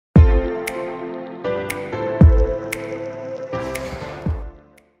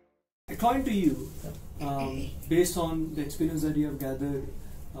According to you, based on the experience that you have gathered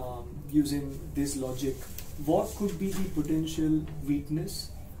using this logic, what could be the potential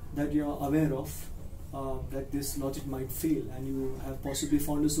weakness that you are aware of that this logic might fail, and you have possibly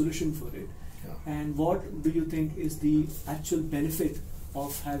found a solution for it? Yeah. And what do you think is the actual benefit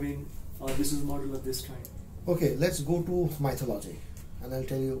of having a business model of this kind? Okay, let's go to mythology, and I'll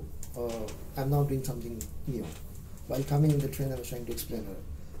tell you, I'm now doing something new. While coming in the train, I was trying to explain her.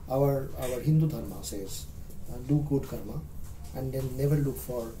 Our Hindu dharma says, do good karma, and then never look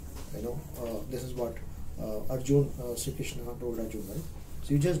for, this is what Sri Krishna told Arjuna, right?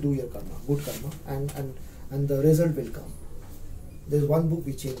 So you just do your karma, good karma, and the result will come. There's one book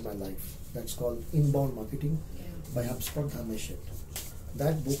which changed my life. That's called Inbound Marketing by HubSpot Dharmesh.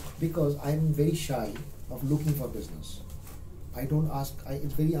 That book, because I'm very shy of looking for business. I don't ask.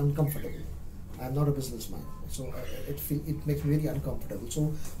 It's very uncomfortable. I'm not a businessman, so it makes me very uncomfortable.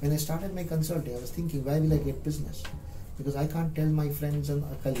 So when I started my consulting, I was thinking, why will I get business? Because I can't tell my friends and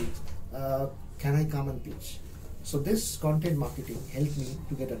colleagues, can I come and pitch? So this content marketing helped me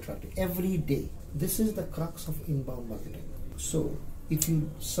to get attracted every day. This is the crux of inbound marketing. So if you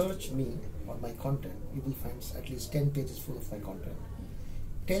search me on my content, you will find at least 10 pages full of my content.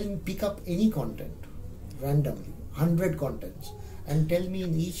 Pick up any content randomly, 100 contents, and tell me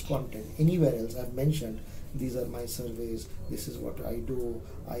in each content, anywhere else I've mentioned, these are my surveys, this is what I do,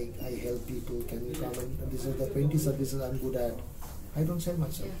 I help people, can you come, and these are the 20 services I'm good at. I don't sell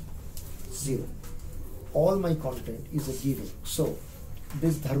myself. Zero. All my content is a giver. So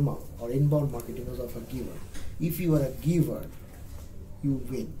this dharma or inbound marketing is of a giver. If you are a giver, you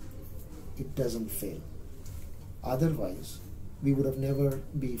win. It doesn't fail. Otherwise, we would have never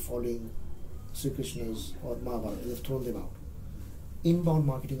be following Sri Krishna's or Mahabharata. We have thrown them out. Inbound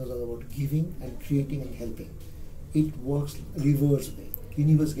marketing is all about giving and creating and helping. It works reverse way.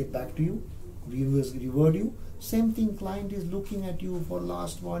 Universe get back to you, universe reward you. Same thing, client is looking at you for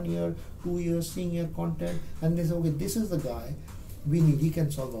last 1 year, 2 years, seeing your content, and they say, okay, this is the guy we need, he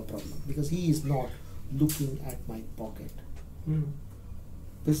can solve our problem, because he is not looking at my pocket.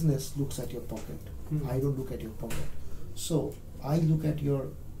 Business looks at your pocket. I don't look at your pocket. So I look at your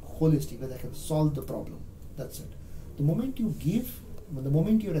holistic, whether I can solve the problem. That's it. The moment you give, the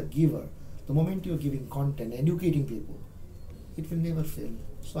moment you're a giver, the moment you're giving content, educating people, it will never fail.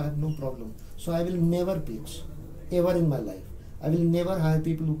 So I have no problem. So I will never pitch, ever in my life. I will never hire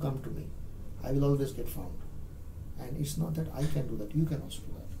people who come to me. I will always get found. And it's not that I can do that, you can also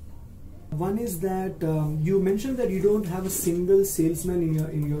do that. One is that you mentioned that you don't have a single salesman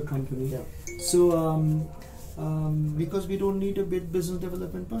in your company. Yeah. So because we don't need a big business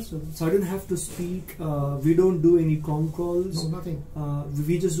development person. So I don't have to speak. We don't do any con calls. No, nothing.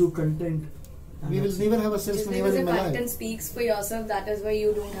 We just do content. We will never have a salesman ever in my life. Just because the content speaks for yourself, that is why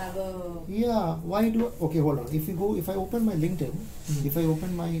you don't have a... Yeah, why do... Okay, hold on. If I open my LinkedIn, if I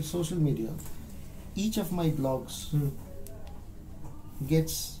open my social media, each of my blogs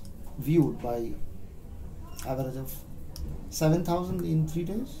gets viewed by average of 7,000 in 3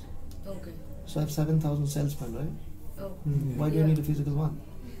 days. Okay. So I have 7,000 salesmen, right? Oh. Why do I need a physical one?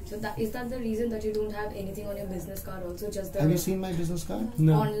 So is that the reason that you don't have anything on your business card also? Just the... Have you seen my business card?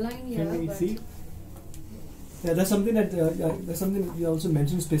 No. Online, yeah. Can we but see? Yeah, that's something that you also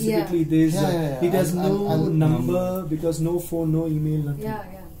mentioned specifically. Yeah. There's it has no number, because no phone, no email, nothing. Yeah.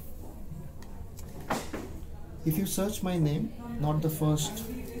 If you search my name, not the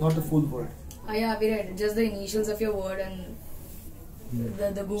full word. Yeah, we read just the initials of your word and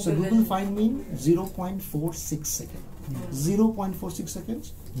the Google. So Google find me in 0.46 seconds. 0.46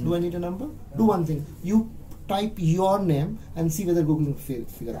 seconds. Do I need a number? Do one thing. You type your name and see whether Google will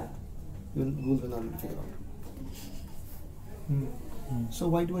figure out. Google will not figure out. So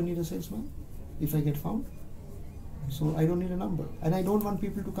why do I need a salesman if I get found? So I don't need a number, and I don't want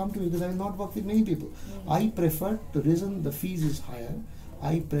people to come to me because I will not work with many people. I prefer, the reason the fees is higher,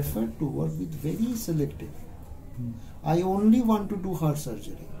 I prefer to work with very selective. I only want to do heart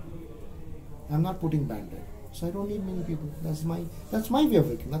surgery. I'm not putting Band-Aid. So I don't need many people. That's my way of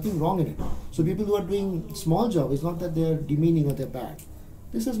working. Nothing wrong in it. So people who are doing small job, it's not that they're demeaning or they're bad.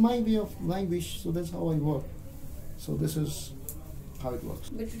 This is my way of my wish. So that's how I work. So this is how it works.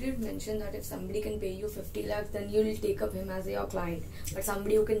 But you did mention that if somebody can pay you 50 lakhs, then you'll take up him as your client. But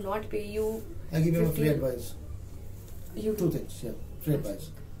somebody who cannot pay you, I give him a free advice. You Two things, yeah, free advice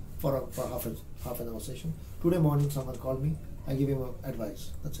for half an hour session. Today morning, someone called me. I give him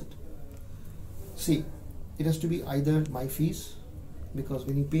advice. That's it. See, it has to be either my fees, because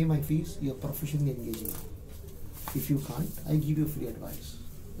when you pay my fees, you're professionally engaging. If you can't, I give you free advice.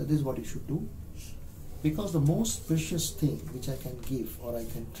 That is what you should do. Because the most precious thing which I can give or I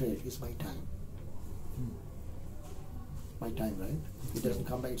can trade is my time. My time, right? It doesn't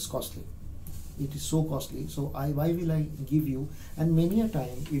come by, it's costly. It is so costly. So why will I give you? And many a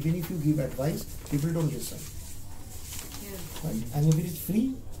time, even if you give advice, people don't listen. Yeah. Right? And if it is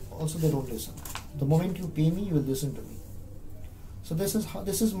free, also they don't listen. The moment you pay me, you will listen to me. So this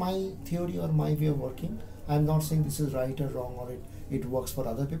is my theory or my way of working. I'm not saying this is right or wrong or it works for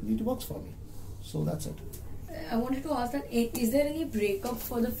other people. It works for me. So that's it. I wanted to ask that, is there any breakup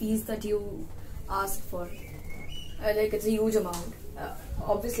for the fees that you ask for? Like it's a huge amount.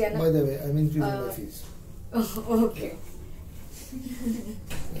 Obviously, by the way, I'm increasing my fees. Okay.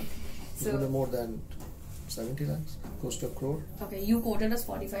 Yeah. So more than 70 lakhs, close to a crore. Okay, you quoted us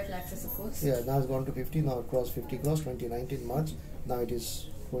 45 lakhs, I suppose. Yeah, now it's gone to 50. Now it crossed 50 crores. 2019 March. Now it is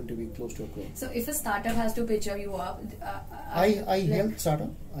going to be close to a crore. So if a startup has to pitch you up, I help startup.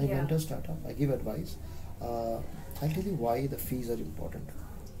 I Yeah. mentor startup. I give advice. I'll tell you why the fees are important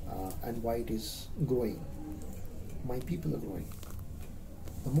and why it is growing. My people are growing.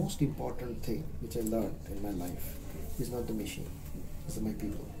 The most important thing which I learned in my life is not the machine, it's my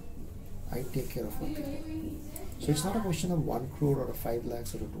people. I take care of my people. So it's not a question of 1 crore or a 5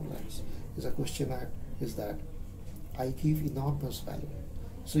 lakhs or a 2 lakhs. It's a question that I give enormous value.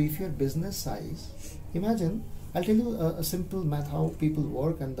 So if your business size, imagine, I'll tell you a simple math how people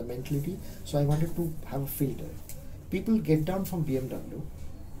work and the mentality. So I wanted to have a filter. People get down from BMW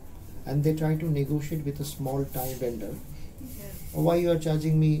and they try to negotiate with a small time vendor. Why you are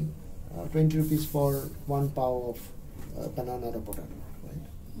charging me 20 rupees for 1 pav of banana or a potato, right?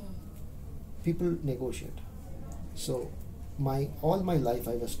 People negotiate. So all my life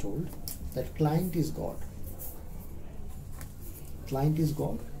I was told that client is God. Client is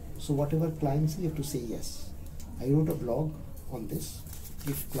God. So whatever client says, you have to say yes. I wrote a blog on this.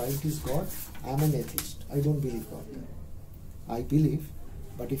 If client is God, I am an atheist. I don't believe God. I believe,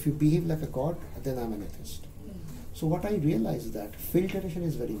 but if you behave like a God, then I am an atheist. So what I realized is that filtration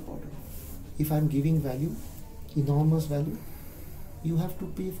is very important. If I am giving value, enormous value, you have to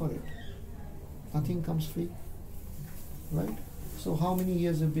pay for it. Nothing comes free, right? So how many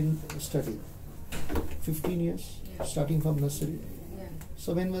years have been studying? 15 years, starting from nursery.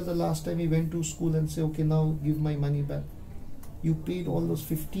 So when was the last time you went to school and say, okay, now give my money back? You paid all those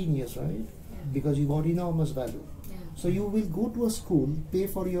 15 years, right? Because you got enormous value. So you will go to a school, pay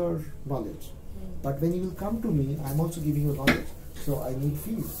for your knowledge. But when you will come to me, I'm also giving you knowledge. So I need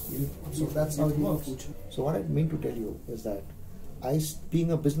fees. So that's how it works. So what I mean to tell you is that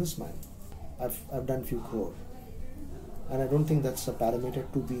being a businessman, I've done few crore. And I don't think that's a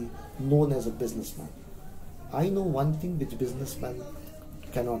parameter to be known as a businessman. I know one thing which businessmen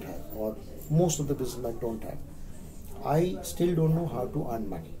cannot have, or most of the businessmen don't have. I still don't know how to earn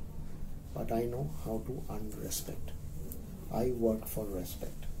money, but I know how to earn respect. I work for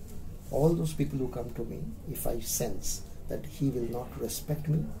respect. All those people who come to me, if I sense that he will not respect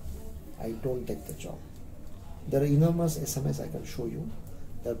me, I don't take the job. There are enormous SMS I can show you.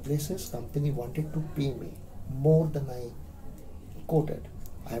 There are places company wanted to pay me more than I quoted.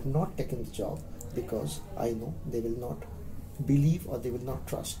 I have not taken the job because I know they will not believe or they will not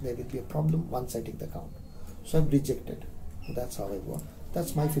trust. There will be a problem once I take the account. So I've rejected. That's how I work.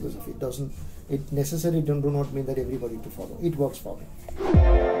 That's my philosophy. It necessarily do not mean that everybody to follow. It works for me.